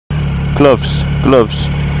Gloves, gloves,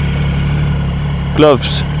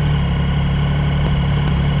 gloves,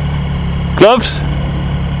 gloves.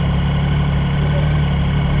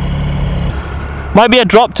 Maybe I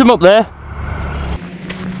dropped them up there.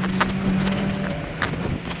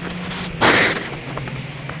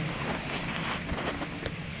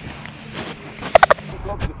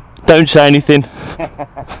 Don't say anything.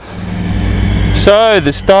 So,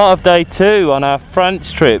 the start of day 2 on our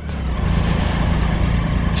France trip.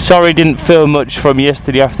 Sorry didn't film much from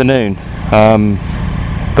yesterday afternoon,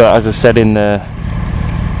 but as I said in the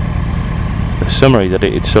summary, that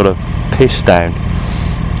it sort of pissed down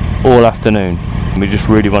all afternoon. We just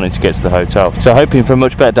really wanted to get to the hotel. So hoping for a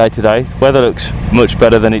much better day today. Weather looks much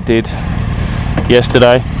better than it did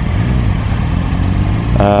yesterday.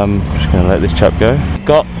 Just going to let this chap go.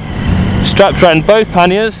 Got straps around both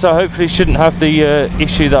panniers, so hopefully shouldn't have the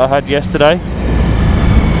issue that I had yesterday.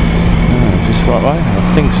 Just right way?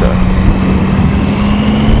 I think so.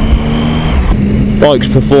 Bikes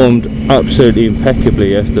performed absolutely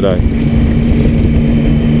impeccably yesterday.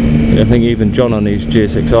 I think even John on his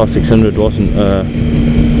GSX-R 600 wasn't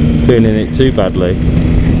feeling it too badly.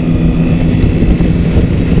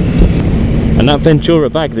 And that Ventura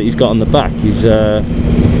bag that he's got on the back is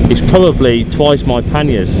probably twice my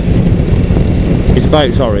panniers. He's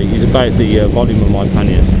about the volume of my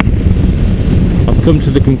panniers. I've come to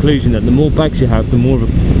the conclusion that the more bags you have, the more of a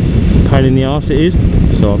pain in the arse it is.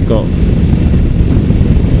 So I've got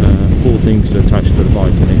 4 things to attach to the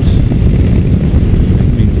bike, and it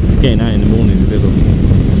means getting out in the morning is a bit of a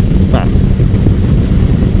faff.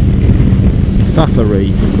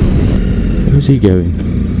 Faffery. Where's he going?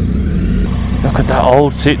 Look at that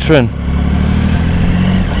old Citroen.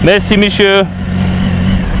 Merci, monsieur.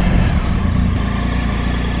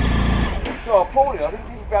 Oh, Paulie, I didn't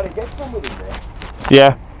think you'd be able to get some with him there.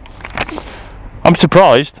 Yeah. I'm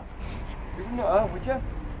surprised. You wouldn't, would you?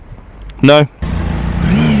 No.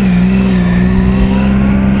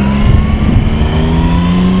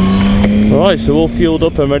 Alright, so all fueled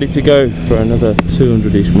up and ready to go for another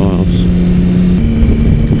 200-ish miles.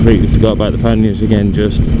 Completely forgot about the panniers again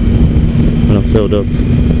just when I filled up.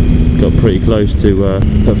 Got pretty close to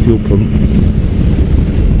that fuel pump.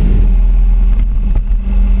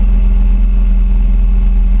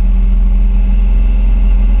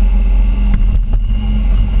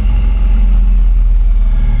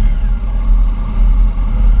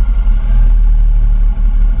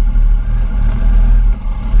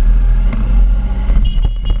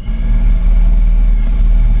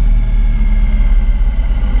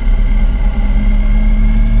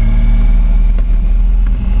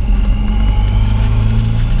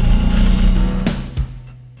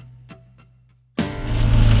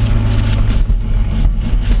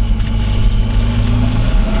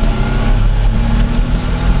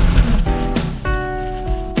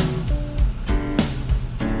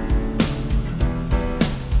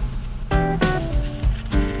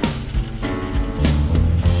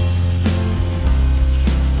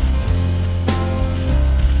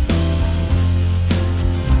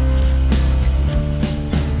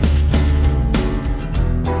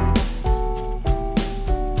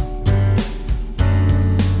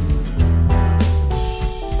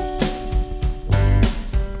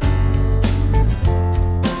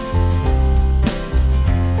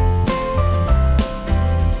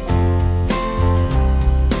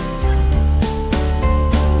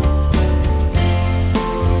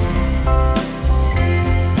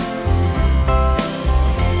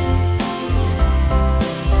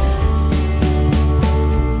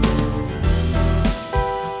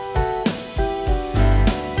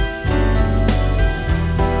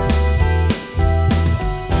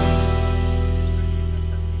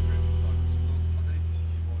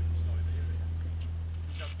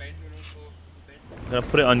 I'm going to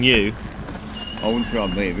put it on you. I wouldn't put it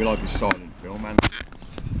on me, it'd be like a silent film, man.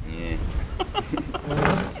 Yeah.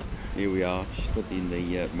 Here we are, studying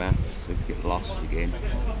the map, so we get lost again.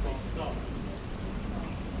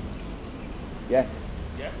 Yeah?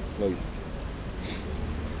 Yeah. Please.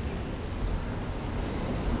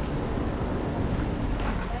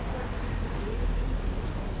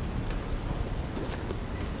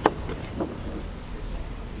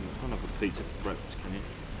 You can't have a pizza for breakfast, can you?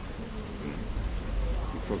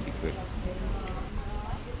 You probably could.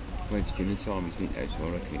 Well, it's dinner time, isn't it? So I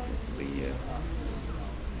reckon it would be.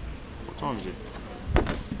 What time is it? I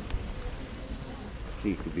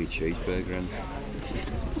think it could be a cheeseburger and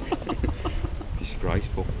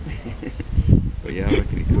disgraceful. But yeah, I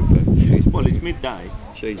reckon it could be. Well, it's midday.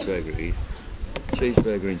 Cheeseburger it is.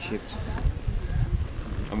 Cheeseburger and chips.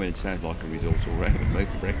 I mean, it sounds like a result all round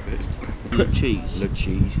for breakfast. Le cheese. Le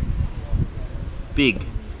cheese. big?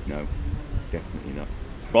 No, definitely not.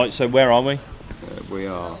 Right, so where are we? We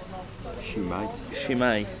are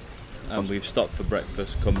Chimay. And we've stopped for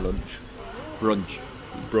breakfast, come lunch. Brunch.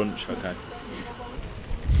 Brunch, okay.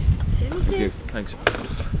 Seriously? Thanks.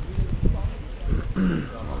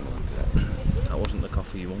 That wasn't the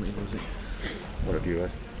coffee you wanted, was it? What have you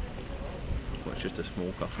had? Well, it's just a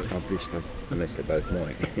small coffee. Obviously, unless they're both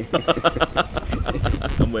mine.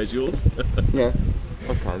 And where's yours? Yeah.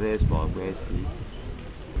 Okay, there's mine. Where's you?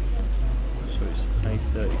 So it's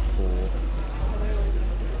 8:34.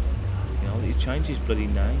 You know, he changed his bloody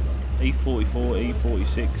name. E44,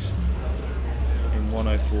 E46 in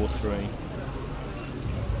 1043.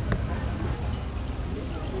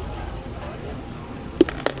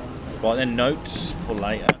 Right then, notes for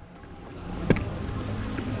later.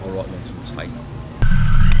 I'll write one to take.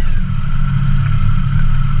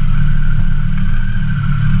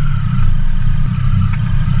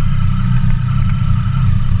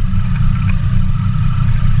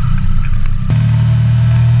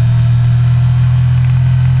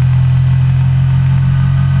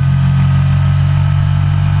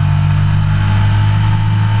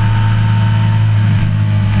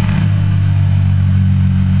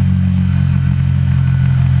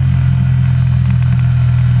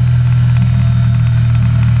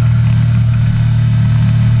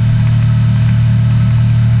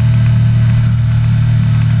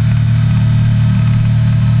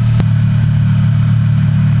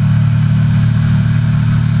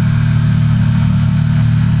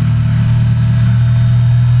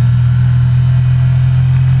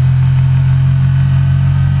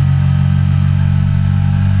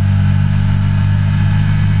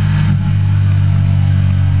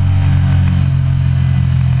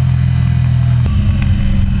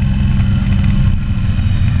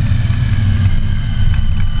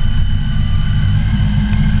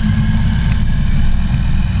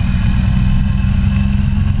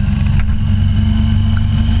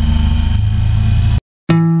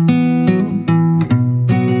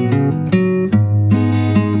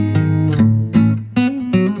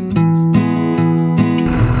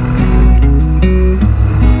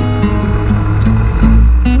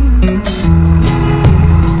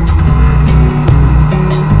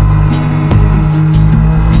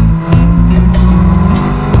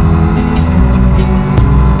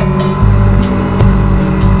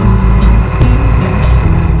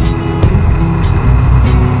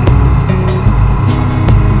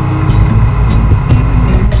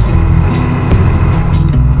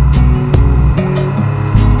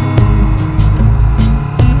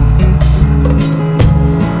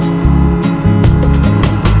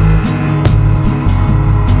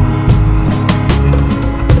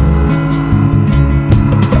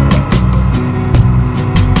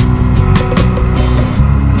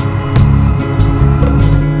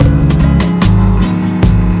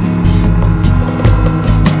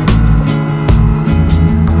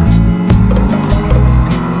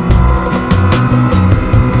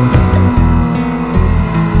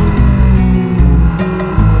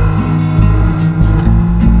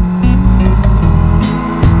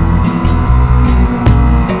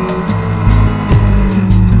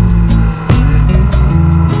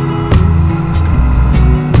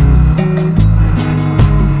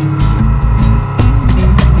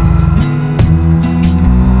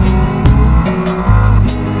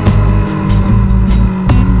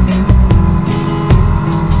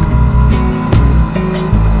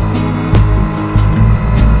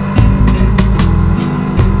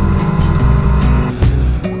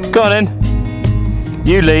 Go on in.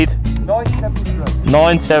 You lead. 973.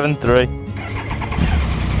 973.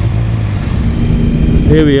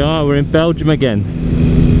 Here we are, we're in Belgium again.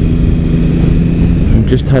 We've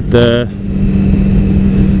just had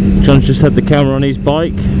John's just had the camera on his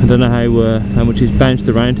bike. I don't know how much he's bounced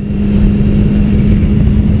around.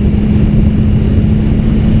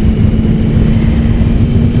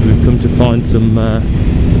 We've come to find some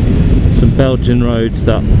Belgian roads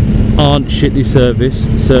that aren't shitly surfaced,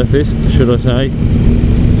 should I say.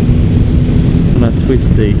 And that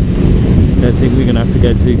twisty. I don't think we're going to have to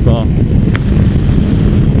go too far.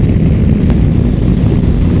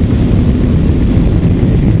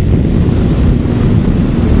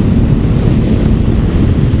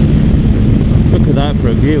 Look at that for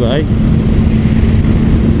a view, eh?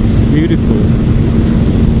 Beautiful.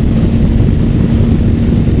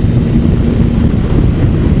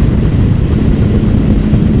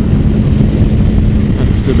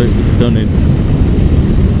 Absolutely stunning.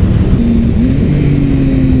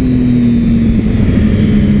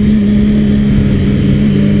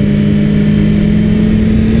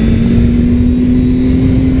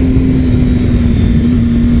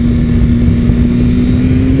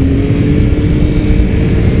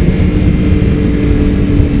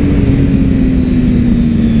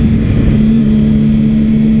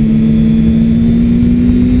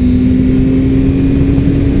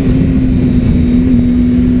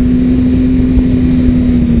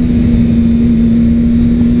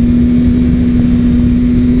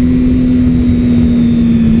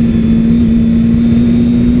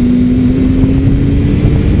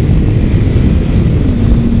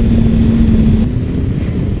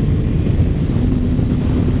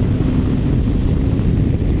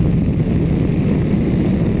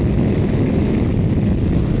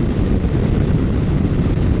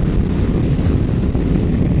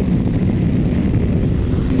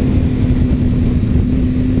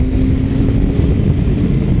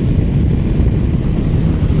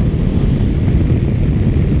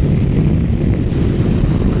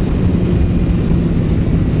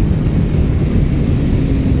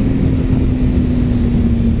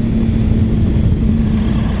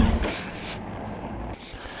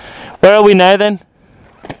 are we now then?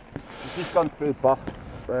 We've just gone through Bohan.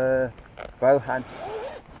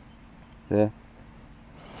 Yeah.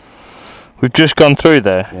 We've just gone through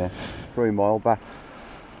there? Yeah, 3 mile back.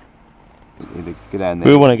 Get down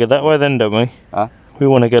there. We want to go that way then, don't we? Huh? We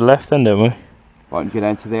want to go left then, don't we? Right, and get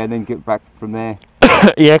down to there and then get back from there.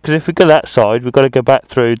 Yeah, because if we go that side, we've got to go back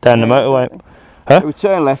through down the motorway. Huh? We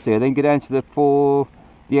turn left here, then get down to the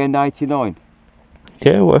N89.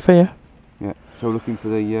 Yeah, whatever, yeah. Yeah, so we're looking for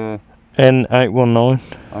the N819.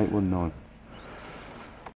 819.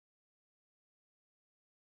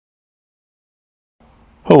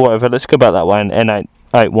 Or whatever, let's go back that way and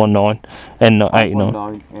N819,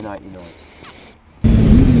 N89. N89.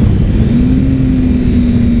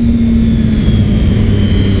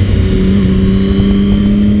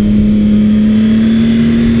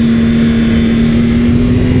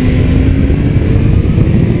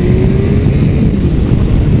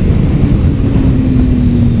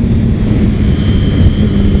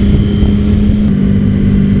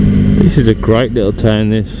 This is a great little town,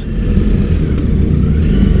 this.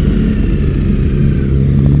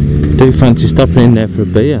 I do fancy stopping in there for a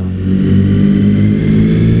beer.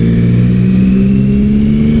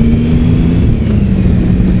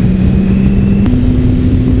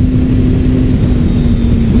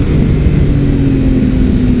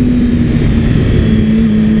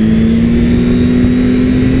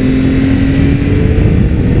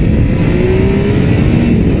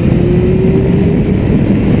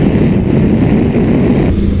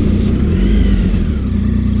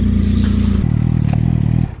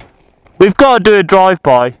 We've got to do a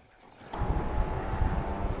drive-by.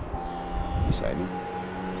 Sony.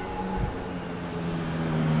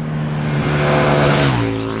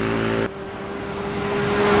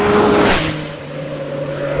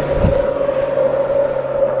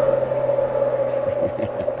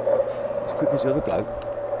 As quick as the other bloke.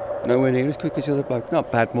 Nowhere near as quick as the other bloke.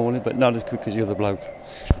 Not bad morning, but not as quick as the other bloke.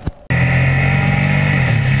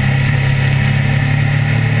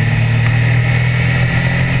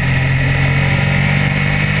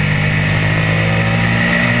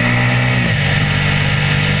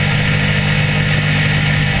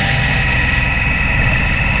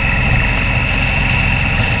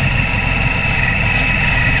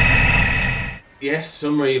 Yes,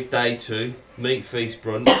 summary of day 2, meat feast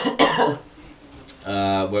brunch.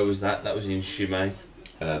 Where was that? That was in Chimay.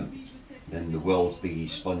 Then the world's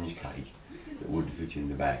biggest sponge cake that wouldn't fit in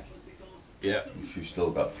the bag. Yeah. Which we've still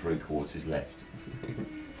got 3/4 left.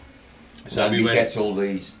 So Andy we went... gets all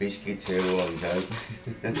these biscuits here while he's out.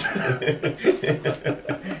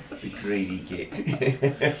 The greedy git.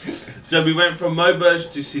 So we went from Maubeuge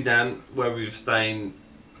to Sedan, where we were staying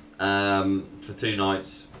for 2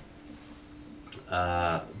 nights.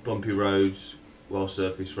 Bumpy roads, well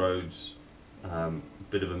surfaced roads,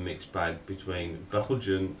 bit of a mixed bag between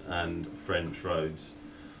Belgian and French roads.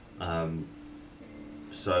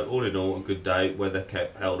 So all in all, a good day. Weather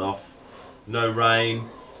kept held off, no rain.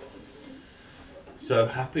 So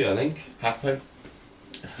happy, I think. Happy.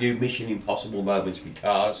 A few Mission Impossible moments with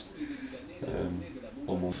cars.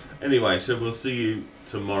 Almost. Anyway, so we'll see you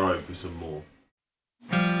tomorrow for some more.